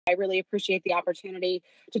I really appreciate the opportunity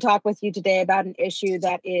to talk with you today about an issue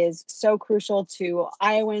that is so crucial to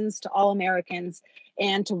Iowans, to all Americans,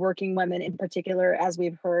 and to working women in particular, as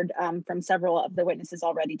we've heard from several of the witnesses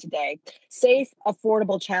already today. Safe,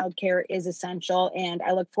 affordable childcare is essential, and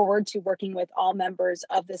I look forward to working with all members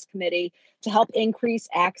of this committee to help increase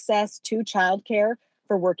access to childcare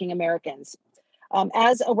for working Americans.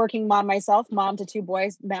 As a working mom myself, mom to two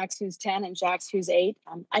boys, Max, who's 10, and Jax, who's 8,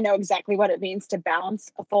 I know exactly what it means to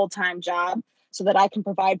balance a full-time job so that I can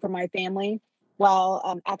provide for my family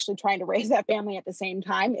while actually trying to raise that family at the same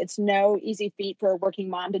time. It's no easy feat for a working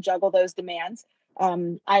mom to juggle those demands.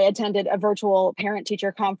 I attended a virtual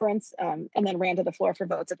parent-teacher conference and then ran to the floor for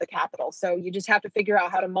votes at the Capitol. So you just have to figure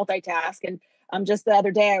out how to multitask. And just the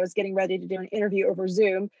other day, I was getting ready to do an interview over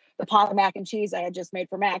Zoom. The pot of mac and cheese I had just made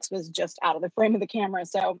for Max was just out of the frame of the camera.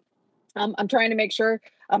 So I'm trying to make sure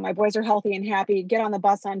my boys are healthy and happy, get on the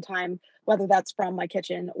bus on time, whether that's from my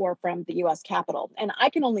kitchen or from the US Capitol. And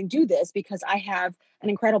I can only do this because I have an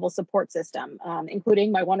incredible support system,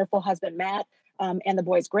 including my wonderful husband, Matt, and the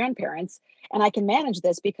boys' grandparents. And I can manage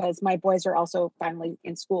this because my boys are also finally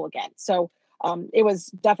in school again. So it was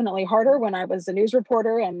definitely harder when I was a news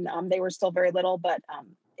reporter and they were still very little, but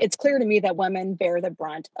it's clear to me that women bear the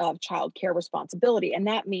brunt of childcare responsibility. And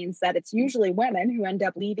that means that it's usually women who end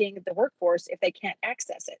up leaving the workforce if they can't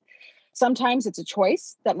access it. Sometimes it's a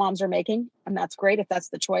choice that moms are making, and that's great if that's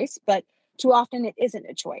the choice, but too often it isn't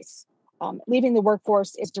a choice. Leaving the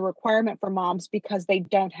workforce is a requirement for moms because they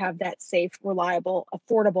don't have that safe, reliable,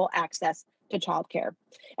 affordable access to childcare.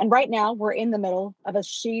 And right now, we're in the middle of a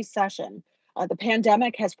she-session. The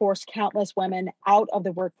pandemic has forced countless women out of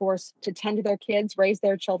the workforce to tend to their kids, raise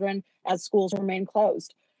their children as schools remain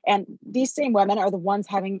closed. And these same women are the ones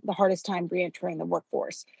having the hardest time reentering the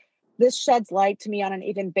workforce. This sheds light to me on an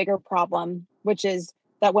even bigger problem, which is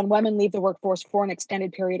that when women leave the workforce for an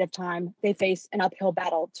extended period of time, they face an uphill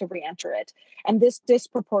battle to reenter it. And this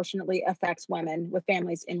disproportionately affects women with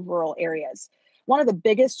families in rural areas. One of the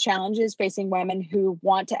biggest challenges facing women who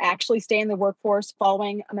want to actually stay in the workforce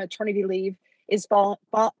following a maternity leave is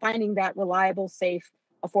finding that reliable, safe,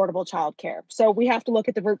 affordable childcare. So we have to look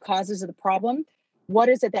at the root causes of the problem. What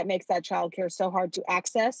is it that makes that childcare so hard to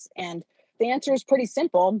access? And the answer is pretty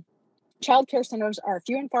simple. Childcare centers are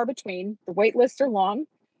few and far between, the wait lists are long,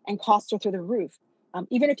 and costs are through the roof.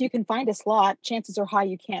 Even if you can find a slot, chances are high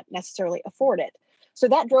you can't necessarily afford it. So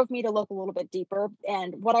that drove me to look a little bit deeper.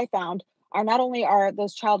 And what I found are not only are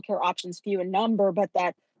those childcare options few in number, but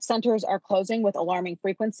that centers are closing with alarming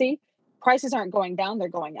frequency. Prices aren't going down, they're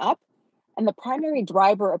going up. And the primary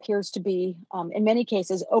driver appears to be, in many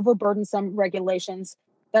cases, overburdensome regulations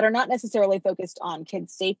that are not necessarily focused on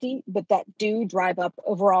kids' safety, but that do drive up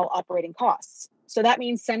overall operating costs. So that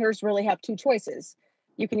means centers really have two choices.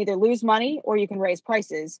 You can either lose money or you can raise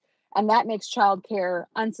prices. And that makes childcare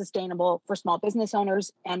unsustainable for small business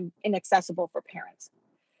owners and inaccessible for parents.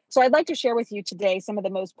 So I'd like to share with you today some of the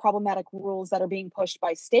most problematic rules that are being pushed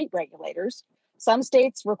by state regulators. Some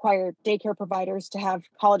states require daycare providers to have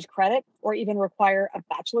college credit or even require a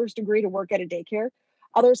bachelor's degree to work at a daycare.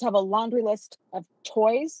 Others have a laundry list of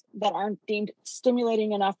toys that aren't deemed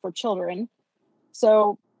stimulating enough for children.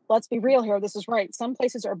 So let's be real here. This is right. Some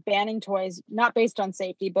places are banning toys, not based on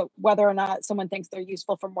safety, but whether or not someone thinks they're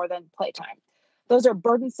useful for more than playtime. Those are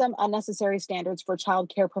burdensome, unnecessary standards for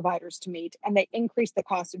child care providers to meet, and they increase the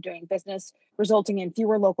cost of doing business, resulting in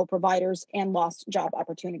fewer local providers and lost job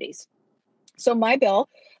opportunities. So my bill,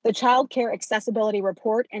 the Child Care Accessibility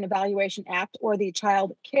Report and Evaluation Act, or the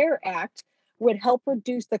Child Care Act, would help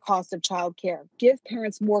reduce the cost of child care, give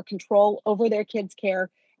parents more control over their kids' care,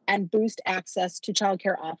 and boost access to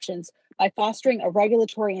childcare options by fostering a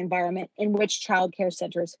regulatory environment in which childcare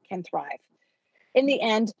centers can thrive. In the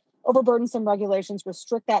end, overburdensome regulations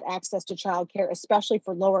restrict that access to childcare, especially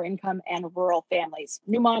for lower income and rural families.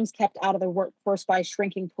 New moms kept out of the workforce by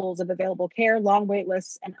shrinking pools of available care, long wait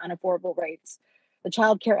lists, and unaffordable rates. The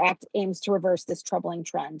Child Care Act aims to reverse this troubling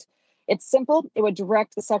trend. It's simple. It would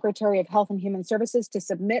direct the Secretary of Health and Human Services to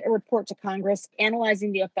submit a report to Congress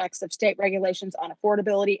analyzing the effects of state regulations on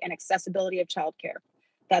affordability and accessibility of childcare.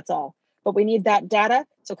 That's all. But we need that data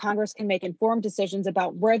so Congress can make informed decisions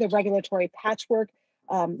about where the regulatory patchwork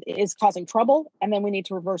is causing trouble, and then we need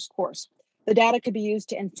to reverse course. The data could be used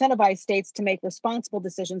to incentivize states to make responsible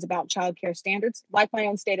decisions about childcare standards, like my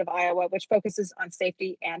own state of Iowa, which focuses on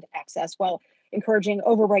safety and access while encouraging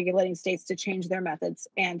overregulating states to change their methods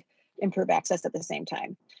and improve access at the same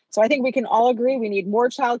time. So I think we can all agree we need more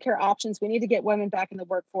childcare options. We need to get women back in the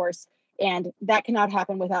workforce, and that cannot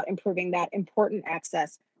happen without improving that important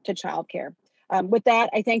access to childcare. With that,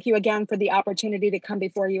 I thank you again for the opportunity to come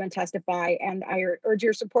before you and testify, and I urge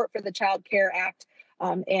your support for the Child Care Act,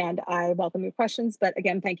 and I welcome your questions. But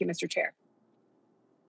again, thank you, Mr. Chair.